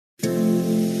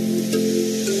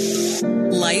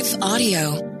Life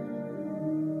Audio.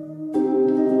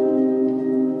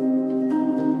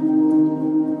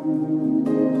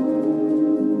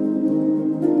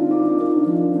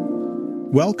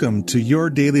 Welcome to Your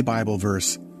Daily Bible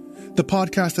Verse, the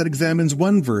podcast that examines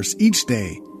one verse each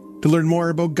day to learn more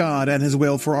about God and His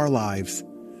will for our lives.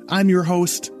 I'm your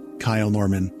host, Kyle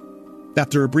Norman.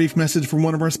 After a brief message from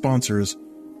one of our sponsors,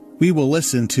 we will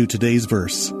listen to today's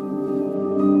verse.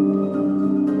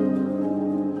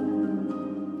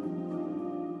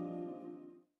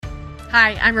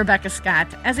 Hi, I'm Rebecca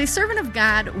Scott. As a servant of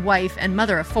God, wife, and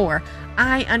mother of four,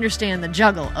 I understand the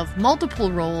juggle of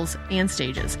multiple roles and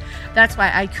stages. That's why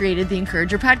I created the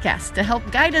Encourager podcast to help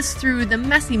guide us through the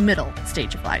messy middle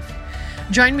stage of life.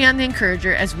 Join me on the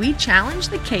Encourager as we challenge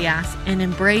the chaos and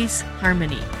embrace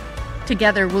harmony.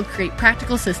 Together, we'll create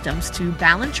practical systems to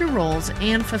balance your roles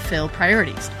and fulfill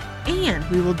priorities. And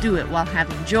we will do it while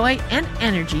having joy and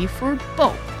energy for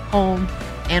both home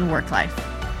and work life.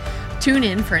 Tune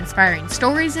in for inspiring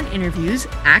stories and interviews,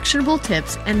 actionable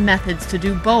tips, and methods to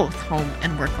do both home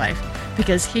and work life.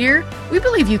 Because here, we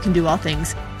believe you can do all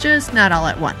things, just not all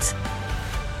at once.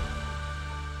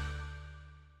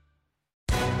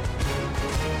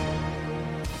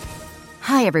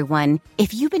 Hi, everyone.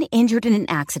 If you've been injured in an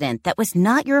accident that was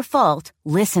not your fault,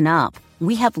 listen up.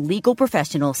 We have legal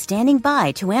professionals standing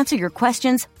by to answer your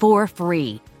questions for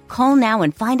free. Call now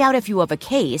and find out if you have a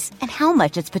case and how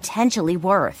much it's potentially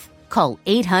worth. Call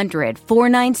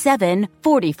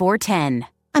 800-497-4410.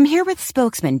 I'm here with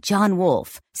spokesman John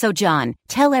Wolf. So, John,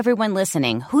 tell everyone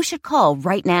listening who should call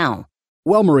right now.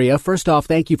 Well, Maria, first off,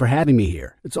 thank you for having me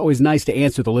here. It's always nice to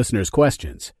answer the listeners'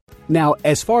 questions. Now,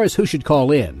 as far as who should call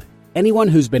in, anyone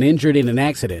who's been injured in an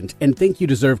accident and think you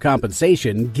deserve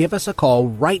compensation, give us a call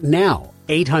right now.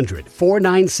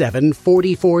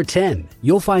 800-497-4410.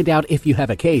 You'll find out if you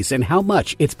have a case and how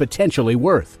much it's potentially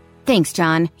worth. Thanks,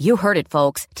 John. You heard it,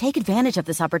 folks. Take advantage of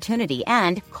this opportunity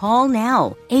and call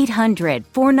now.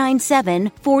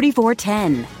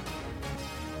 800-497-4410.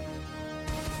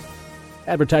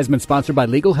 Advertisement sponsored by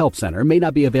Legal Help Center. May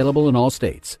not be available in all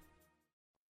states.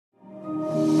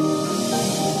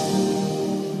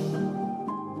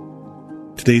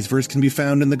 Today's verse can be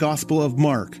found in the Gospel of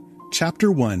Mark,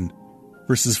 chapter 1,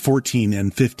 verses 14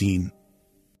 and 15.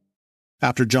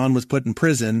 After John was put in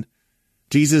prison,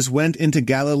 Jesus went into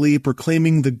Galilee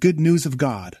proclaiming the good news of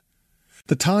God.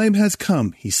 The time has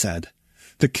come, he said.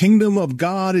 The kingdom of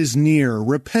God is near.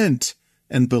 Repent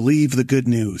and believe the good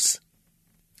news.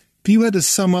 If you had to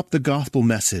sum up the gospel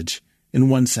message in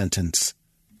one sentence,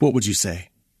 what would you say?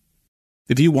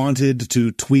 If you wanted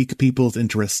to tweak people's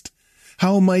interest,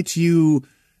 how might you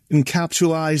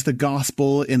encapsulate the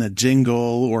gospel in a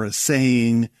jingle or a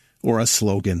saying or a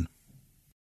slogan?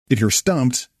 If you're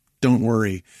stumped, don't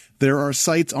worry. There are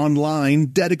sites online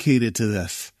dedicated to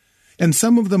this. And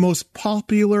some of the most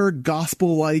popular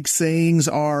gospel-like sayings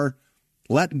are,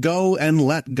 "Let go and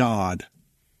let God,"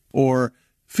 or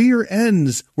 "Fear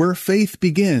ends where faith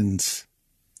begins,"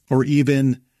 or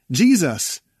even,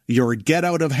 "Jesus, your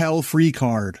get-out-of-hell-free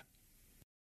card."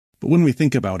 But when we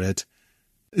think about it,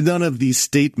 none of these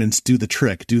statements do the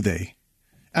trick, do they?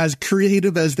 As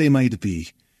creative as they might be,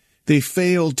 they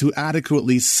fail to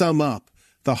adequately sum up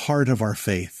the heart of our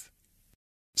faith.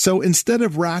 So instead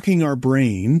of racking our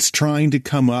brains trying to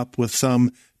come up with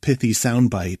some pithy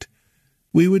soundbite,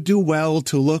 we would do well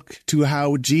to look to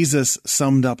how Jesus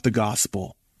summed up the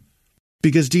gospel.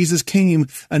 Because Jesus came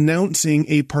announcing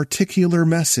a particular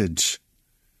message.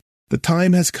 The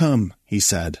time has come, he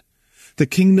said. The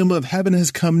kingdom of heaven has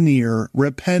come near.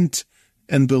 Repent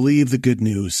and believe the good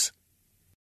news.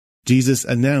 Jesus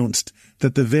announced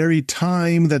that the very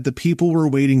time that the people were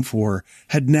waiting for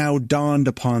had now dawned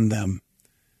upon them.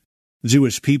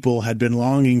 Jewish people had been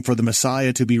longing for the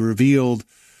Messiah to be revealed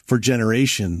for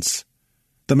generations.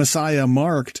 The Messiah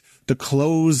marked the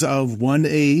close of one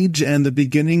age and the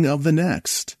beginning of the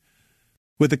next.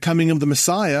 With the coming of the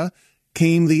Messiah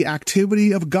came the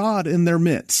activity of God in their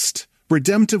midst.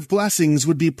 Redemptive blessings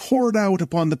would be poured out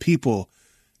upon the people,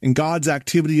 and God's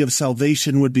activity of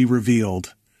salvation would be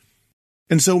revealed.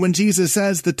 And so when Jesus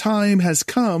says the time has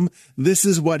come, this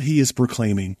is what he is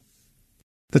proclaiming.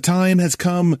 The time has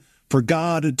come for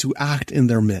God to act in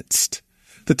their midst.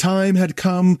 The time had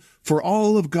come for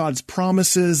all of God's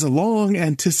promises, long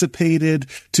anticipated,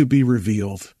 to be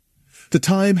revealed. The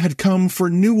time had come for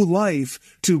new life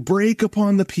to break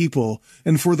upon the people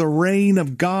and for the reign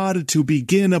of God to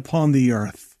begin upon the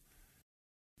earth.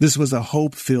 This was a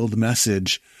hope-filled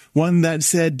message, one that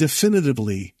said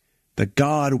definitively that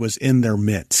God was in their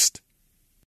midst.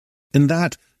 And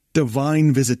that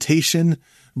divine visitation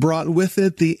brought with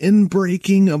it the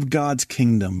inbreaking of God's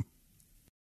kingdom.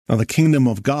 Now, the kingdom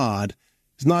of God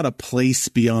is not a place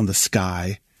beyond the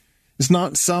sky. It's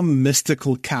not some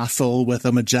mystical castle with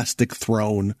a majestic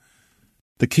throne.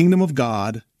 The kingdom of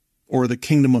God, or the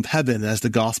kingdom of heaven, as the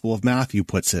Gospel of Matthew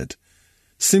puts it,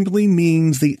 simply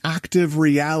means the active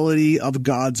reality of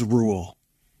God's rule.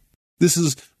 This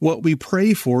is what we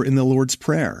pray for in the Lord's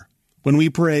Prayer. When we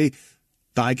pray,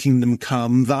 "Thy kingdom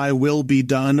come, thy will be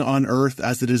done on earth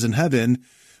as it is in heaven,"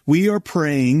 we are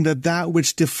praying that that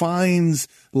which defines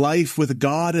life with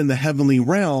God in the heavenly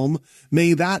realm,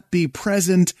 may that be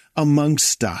present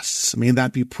amongst us. May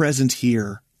that be present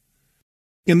here.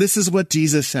 And this is what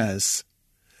Jesus says,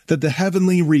 that the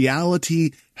heavenly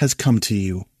reality has come to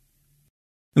you.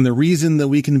 And the reason that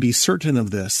we can be certain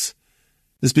of this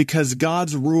is because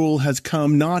God's rule has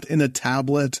come not in a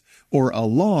tablet or a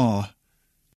law,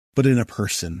 but in a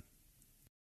person.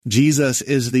 Jesus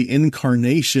is the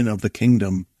incarnation of the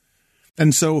kingdom.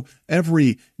 And so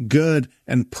every good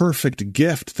and perfect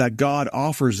gift that God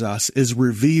offers us is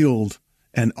revealed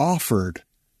and offered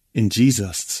in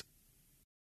Jesus.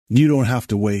 You don't have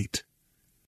to wait.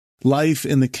 Life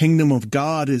in the kingdom of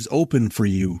God is open for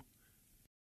you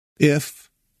if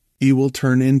you will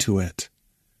turn into it.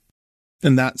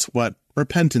 And that's what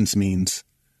repentance means.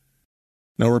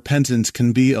 Now, repentance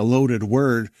can be a loaded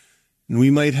word, and we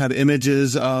might have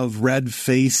images of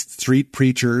red-faced street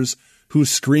preachers who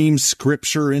scream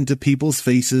scripture into people's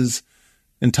faces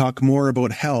and talk more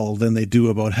about hell than they do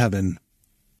about heaven.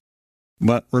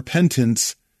 But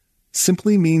repentance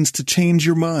simply means to change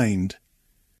your mind.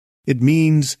 It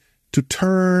means to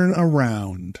turn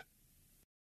around.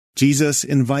 Jesus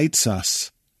invites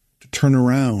us to turn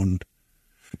around,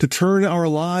 to turn our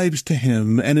lives to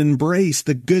Him and embrace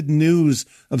the good news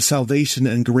of salvation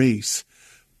and grace.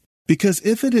 Because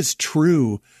if it is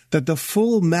true that the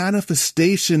full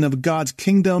manifestation of God's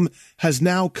kingdom has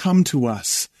now come to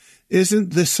us,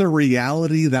 isn't this a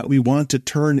reality that we want to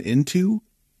turn into?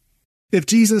 If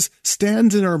Jesus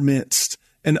stands in our midst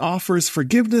and offers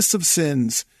forgiveness of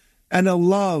sins and a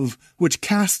love which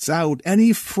casts out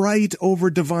any fright over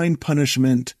divine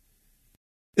punishment,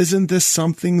 isn't this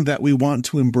something that we want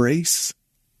to embrace?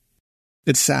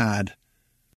 It's sad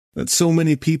that so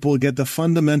many people get the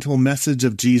fundamental message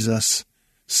of Jesus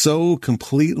so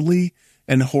completely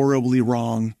and horribly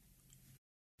wrong.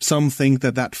 Some think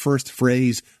that that first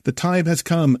phrase, "the time has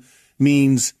come,"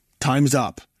 means time's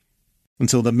up,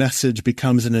 until the message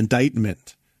becomes an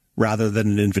indictment rather than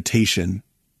an invitation.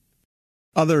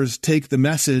 Others take the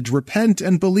message, "repent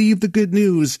and believe the good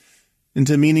news,"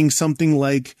 into meaning something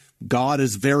like, God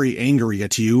is very angry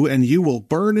at you and you will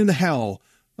burn in hell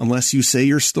unless you say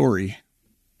your story.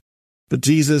 But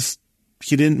Jesus,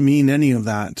 He didn't mean any of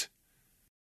that.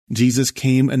 Jesus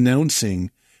came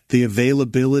announcing the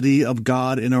availability of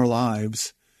God in our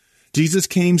lives. Jesus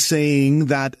came saying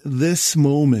that this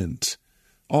moment,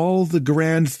 all the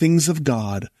grand things of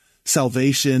God,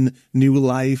 salvation, new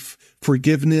life,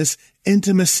 forgiveness,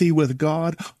 intimacy with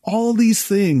God, all these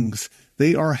things,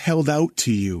 they are held out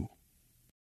to you.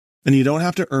 And you don't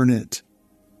have to earn it.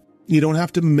 You don't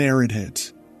have to merit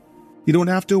it. You don't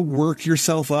have to work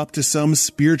yourself up to some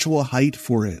spiritual height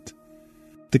for it.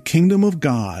 The kingdom of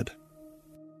God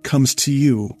comes to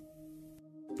you,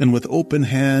 and with open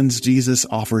hands, Jesus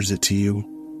offers it to you.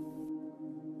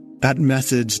 That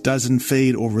message doesn't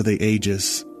fade over the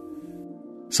ages.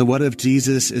 So what if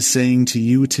Jesus is saying to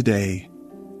you today,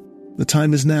 the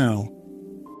time is now.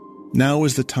 Now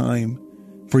is the time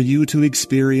for you to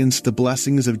experience the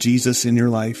blessings of Jesus in your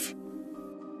life.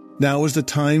 Now is the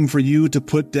time for you to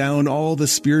put down all the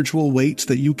spiritual weights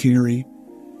that you carry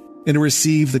and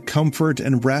receive the comfort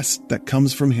and rest that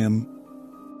comes from Him.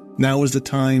 Now is the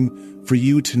time for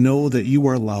you to know that you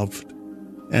are loved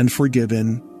and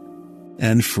forgiven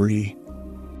and free.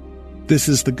 This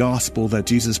is the gospel that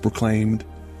Jesus proclaimed,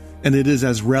 and it is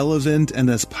as relevant and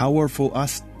as powerful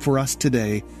for us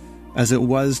today as it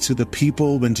was to the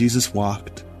people when Jesus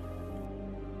walked.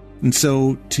 And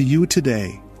so, to you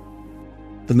today,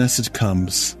 the message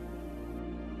comes.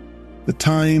 The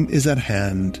time is at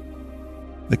hand.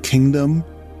 The kingdom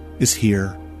is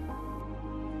here.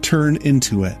 Turn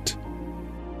into it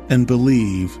and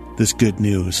believe this good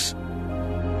news.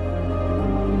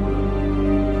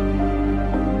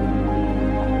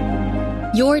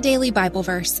 Your Daily Bible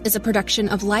Verse is a production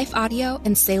of Life Audio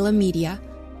and Salem Media.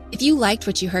 If you liked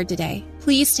what you heard today,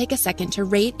 please take a second to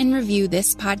rate and review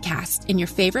this podcast in your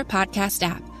favorite podcast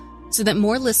app so that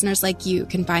more listeners like you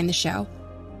can find the show.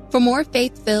 For more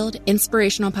faith-filled,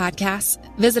 inspirational podcasts,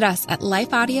 visit us at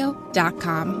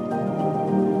lifeaudio.com.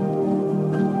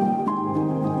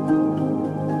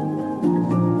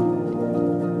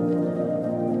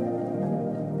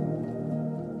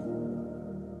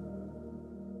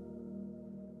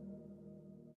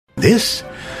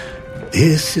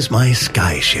 This is my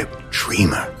skyship,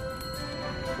 Dreamer.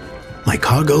 My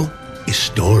cargo is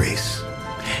stories,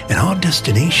 and our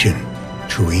destination,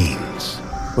 dreams.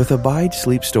 With Abide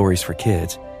Sleep Stories for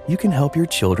Kids, you can help your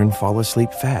children fall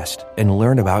asleep fast and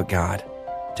learn about God.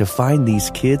 To find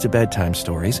these kids' bedtime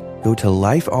stories, go to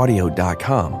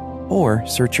lifeaudio.com or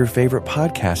search your favorite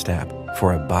podcast app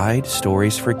for Abide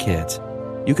Stories for Kids.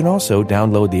 You can also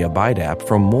download the Abide app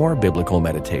for more biblical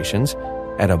meditations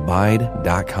at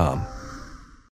abide.com.